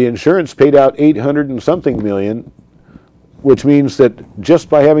 The insurance paid out 800 and something million, which means that just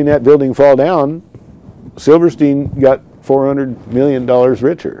by having that building fall down, Silverstein got $400 million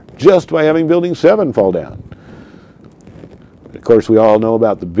richer, just by having Building 7 fall down. Of course, we all know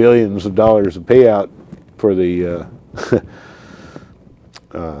about the billions of dollars of payout for the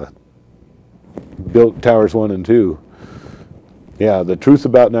built Towers 1 and 2. Yeah, the truth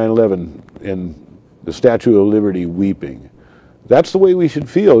about 9/11 and the Statue of Liberty weeping. that's the way we should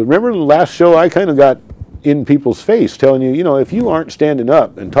feel. Remember the last show I kind of got in people's face telling you, you know, if you aren't standing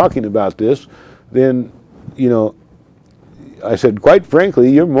up and talking about this, then, you know, I said, quite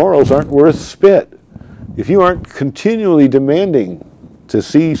frankly, your morals aren't worth spit. If you aren't continually demanding to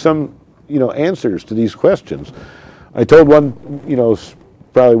see some, you know, answers to these questions. I told one, you know,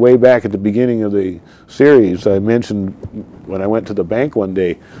 probably way back at the beginning of the series, I mentioned when I went to the bank one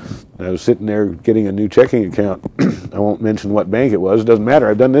day, and I was sitting there getting a new checking account. I won't mention what bank it was. It doesn't matter.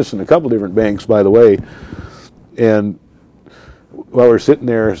 I've done this in a couple different banks, by the way. And while we're sitting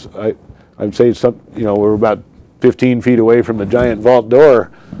there, I'd say you know, we're about 15 feet away from the giant vault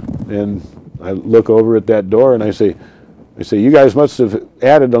door, and I look over at that door and I say, you guys must have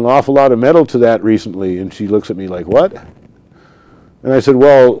added an awful lot of metal to that recently. And she looks at me like, what? And I said,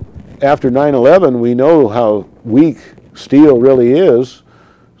 well, after 9/11, we know how weak steel really is.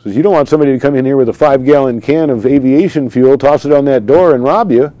 She says, you don't want somebody to come in here with a 5-gallon can of aviation fuel, toss it on that door, and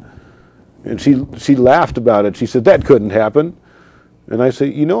rob you. And she laughed about it. She said, that couldn't happen. And I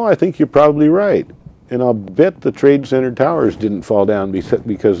said, you know, I think you're probably right. And I'll bet the Trade Center towers didn't fall down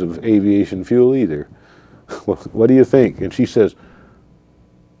because of aviation fuel either. What do you think? And she says,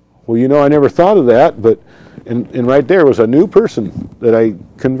 well, you know, I never thought of that, but, and right there was a new person that I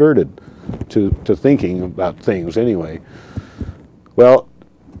converted to thinking about things anyway. Well,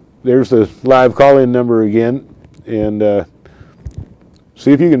 there's the live call-in number again, and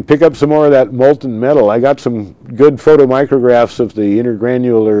see if you can pick up some more of that molten metal. I got some good photomicrographs of the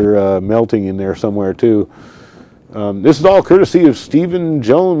intergranular melting in there somewhere too. This is all courtesy of Stephen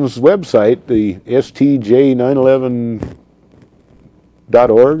Jones' website, the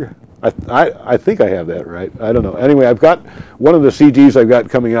stj911.org. I think I have that right. I don't know. Anyway, I've got one of the CGs I've got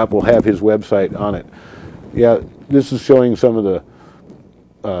coming up will have his website on it. Yeah, this is showing some of the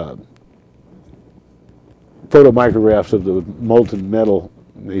photomicrographs of the molten metal.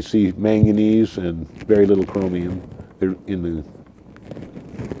 They see manganese and very little chromium. They're in the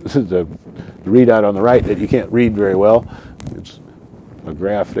this is the readout on the right that you can't read very well. It's a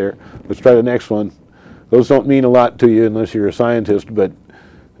graph there. Let's try the next one. Those don't mean a lot to you unless you're a scientist, but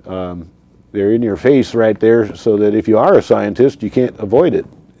they're in your face right there so that if you are a scientist, you can't avoid it.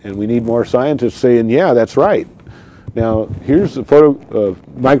 And we need more scientists saying, yeah, that's right. Now, here's a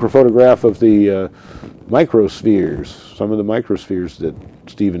microphotograph of the microspheres, some of the microspheres that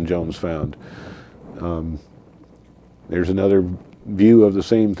Stephen Jones found. There's another view of the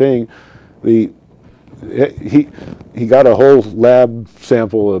same thing. He got a whole lab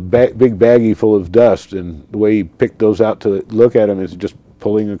sample, a big baggie full of dust, and the way he picked those out to look at them is just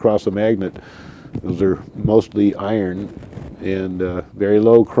pulling across a magnet. Those are mostly iron and very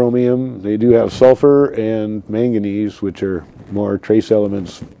low chromium. They do have sulfur and manganese, which are more trace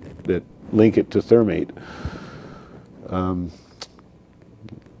elements that link it to thermate.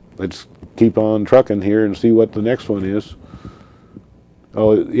 Let's keep on trucking here and see what the next one is.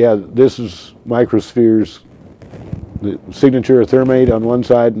 Oh, yeah, this is microspheres, the signature of thermate on one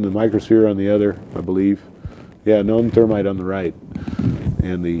side and the microsphere on the other, I believe. Yeah, known thermite on the right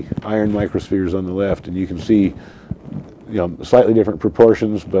and the iron microspheres on the left. And you can see, you know, slightly different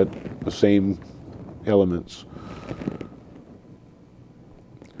proportions, but the same elements.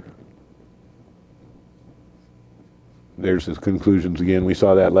 There's his conclusions again. We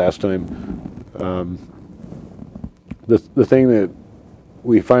saw that last time. The thing that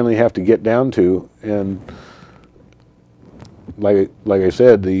we finally have to get down to, and like I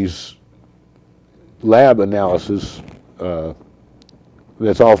said, these lab analysis,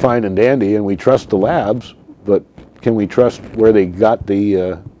 that's all fine and dandy, and we trust the labs, but can we trust where they got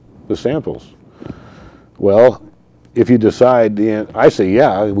the samples? Well, if you decide, I say,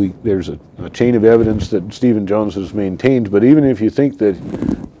 yeah, there's a chain of evidence that Stephen Jones has maintained, but even if you think that,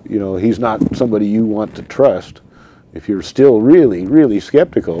 you know, he's not somebody you want to trust, if you're still really, really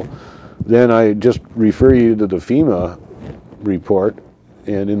skeptical, then I just refer you to the FEMA report,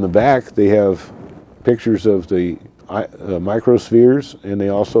 and in the back they have pictures of the microspheres, and they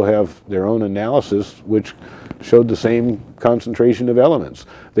also have their own analysis which showed the same concentration of elements.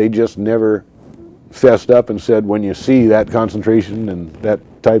 They just never fessed up and said, when you see that concentration and that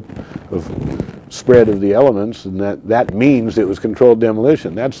type of spread of the elements, and that means it was controlled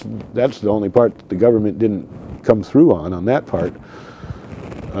demolition. That's the only part that the government didn't come through on that part.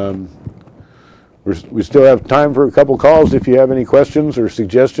 We still have time for a couple calls if you have any questions or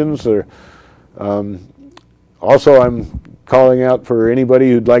suggestions. Or also, I'm calling out for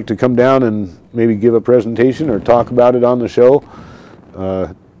anybody who'd like to come down and maybe give a presentation or talk about it on the show.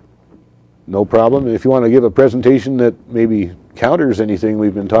 No problem. If you want to give a presentation that maybe counters anything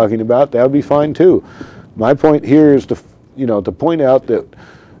we've been talking about, that would be fine too. My point here is to to point out that,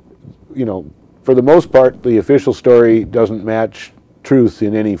 for the most part, the official story doesn't match truth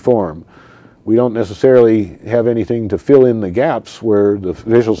in any form. We don't necessarily have anything to fill in the gaps where the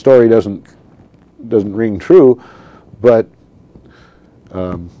official story doesn't ring true, but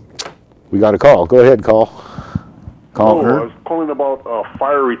we got a call. Go ahead, call. Hello, I was calling about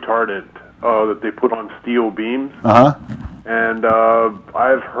fire retardant that they put on steel beams. And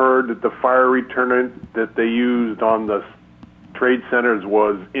I've heard that the fire retardant that they used on the trade centers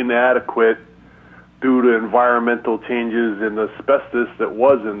was inadequate due to environmental changes in the asbestos that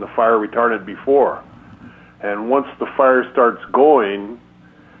was in the fire retardant before. And once the fire starts going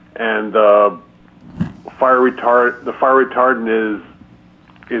and the fire retardant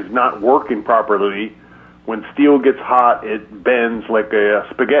is not working properly, when steel gets hot, it bends like a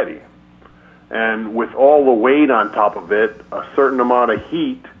spaghetti. And with all the weight on top of it, a certain amount of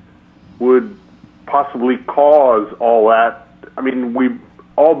heat would possibly cause all that. I mean,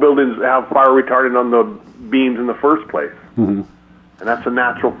 all buildings have fire retardant on the beams in the first place. And that's a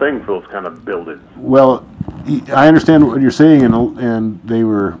natural thing for those kind of buildings. Well, I understand what you're saying, and they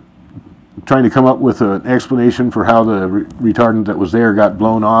were trying to come up with an explanation for how the retardant that was there got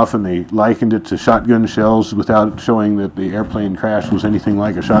blown off, and they likened it to shotgun shells without showing that the airplane crash was anything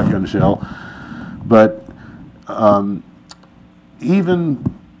like a shotgun shell. But even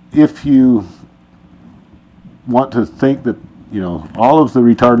if you want to think that all of the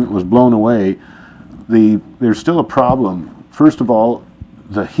retardant was blown away, there's still a problem. First of all,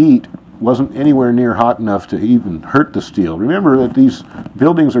 the heat wasn't anywhere near hot enough to even hurt the steel. Remember that these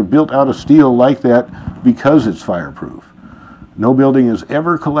buildings are built out of steel like that because it's fireproof. No building has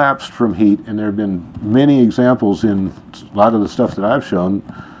ever collapsed from heat, and there have been many examples in a lot of the stuff that I've shown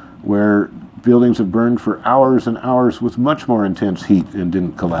where buildings have burned for hours and hours with much more intense heat and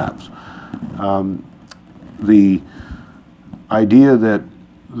didn't collapse. The idea that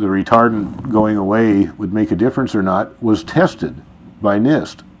the retardant going away would make a difference or not was tested by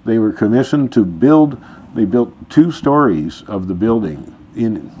NIST. They were commissioned to they built 2 stories of the building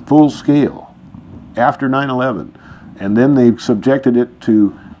in full scale after 9/11, and then they subjected it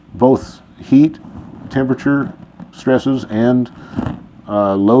to both heat, temperature stresses, and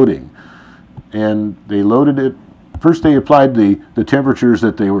loading. And they loaded it, first they applied the temperatures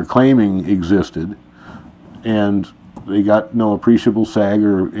that they were claiming existed, and they got no appreciable sag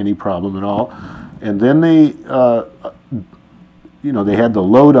or any problem at all. And then they they had the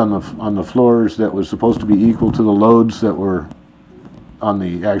load on the floors that was supposed to be equal to the loads that were on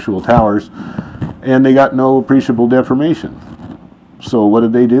the actual towers, and they got no appreciable deformation. So what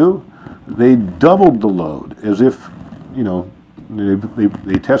did they do? They doubled the load, as if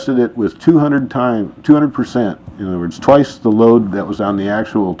they tested it with 200%. In other words, twice the load that was on the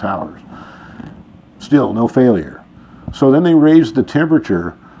actual towers. Still no failure. So then they raised the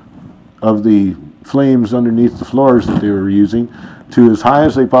temperature of the flames underneath the floors that they were using to as high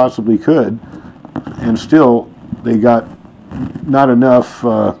as they possibly could, and still they got not enough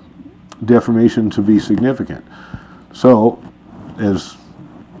deformation to be significant. So, as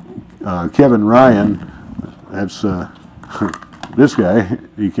Kevin Ryan, that's this guy,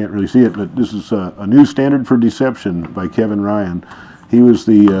 you can't really see it, but this is A New Standard for Deception by Kevin Ryan. He was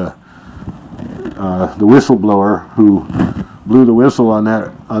the whistleblower who blew the whistle on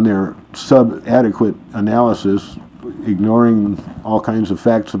their sub-adequate analysis, ignoring all kinds of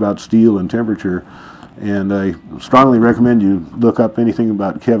facts about steel and temperature. And I strongly recommend you look up anything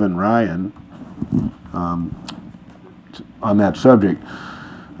about Kevin Ryan on that subject.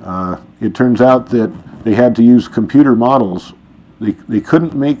 It turns out that they had to use computer models. They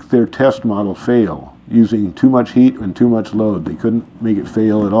couldn't make their test model fail using too much heat and too much load. They couldn't make it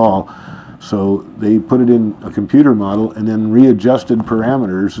fail at all. So they put it in a computer model and then readjusted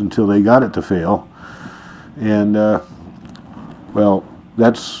parameters until they got it to fail. And, well,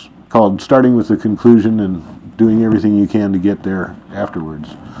 that's called starting with the conclusion and doing everything you can to get there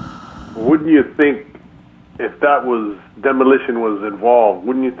afterwards. Wouldn't you think, if that was demolition was involved,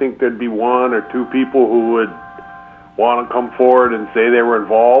 wouldn't you think there'd be 1 or 2 people who would want to come forward and say they were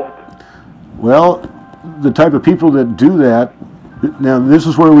involved? Well, the type of people that do that, now this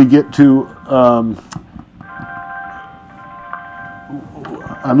is where we get to,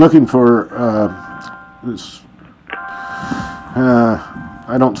 I'm looking for this,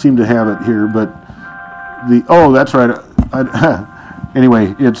 I don't seem to have it here, but that's right.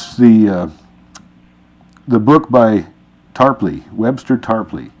 Anyway, it's the book by Tarpley, Webster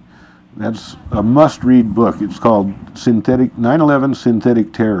Tarpley. That's a must-read book. It's called 9/11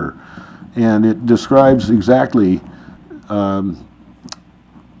 Synthetic Terror, and it describes exactly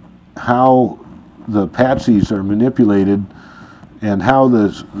how the patsies are manipulated, and how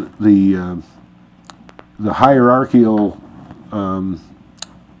the hierarchical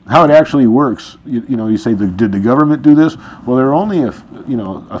how it actually works. You know, you say, did the government do this? Well, there are only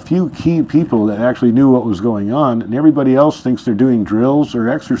a few key people that actually knew what was going on, and everybody else thinks they're doing drills or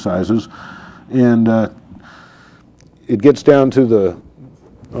exercises, and it gets down to the.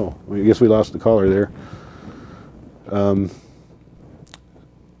 Oh, I guess we lost the caller there.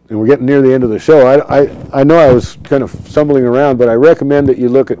 And we're getting near the end of the show. I know I was kind of stumbling around, but I recommend that you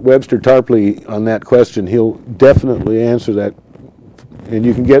look at Webster Tarpley on that question. He'll definitely answer that. And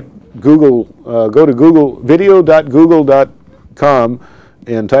you can get Google, go to Google, video.google.com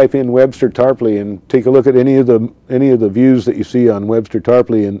and type in Webster Tarpley and take a look at any of the views that you see on Webster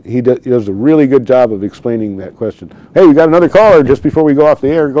Tarpley, and he does a really good job of explaining that question. Hey, we got another caller just before we go off the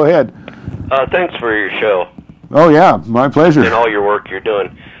air. Go ahead. Thanks for your show. Oh yeah, my pleasure. And all your work you're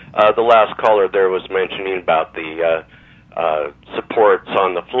doing. The last caller there was mentioning about the supports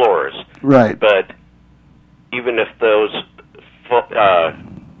on the floors. Right. But even if those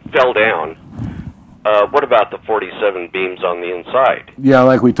fell down, what about the 47 beams on the inside? Yeah,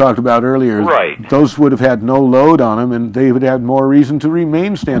 like we talked about earlier. Right. Those would have had no load on them, and they would have more reason to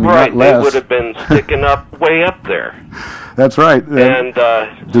remain standing, right, not less. They would have been sticking up way up there. That's right. And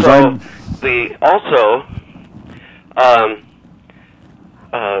design. So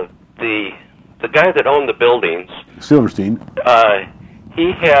the guy that owned the buildings, Silverstein,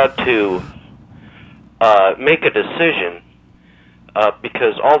 he had to make a decision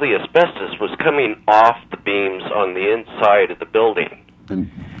because all the asbestos was coming off the beams on the inside of the building.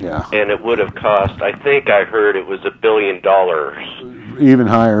 And it would have cost, I think I heard it was $1 billion. Even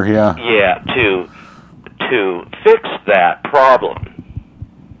higher, yeah. Yeah, to fix that problem.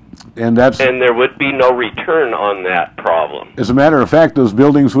 And there would be no return on that problem. As a matter of fact, those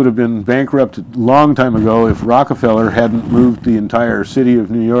buildings would have been bankrupt a long time ago if Rockefeller hadn't moved the entire city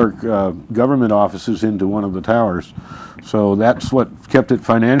of New York government offices into one of the towers. So that's what kept it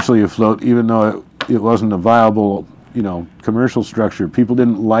financially afloat, even though it wasn't a viable, commercial structure. People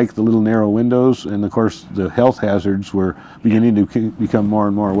didn't like the little narrow windows, and of course the health hazards were beginning to become more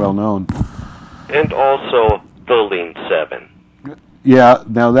and more well known. And also Building 7. Yeah,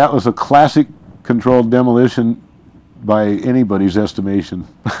 now that was a classic controlled demolition by anybody's estimation.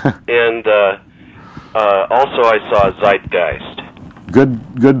 And also I saw Zeitgeist. Good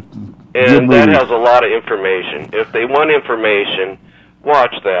And movie. that has a lot of information. If they want information,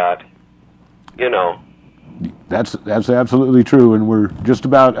 watch that. That's absolutely true, and we're just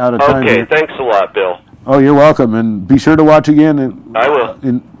about out of time. Okay, thanks a lot, Bill. Oh, you're welcome, and be sure to watch again. I will.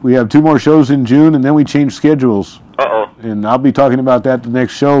 We have 2 more shows in June, and then we change schedules. Uh-oh. And I'll be talking about that the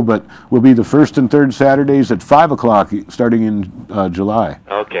next show, but we'll be the first and third Saturdays at 5 o'clock starting in July.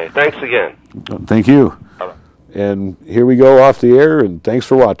 Okay, thanks again. Thank you. Bye-bye. And here we go off the air, and thanks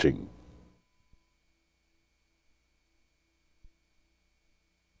for watching.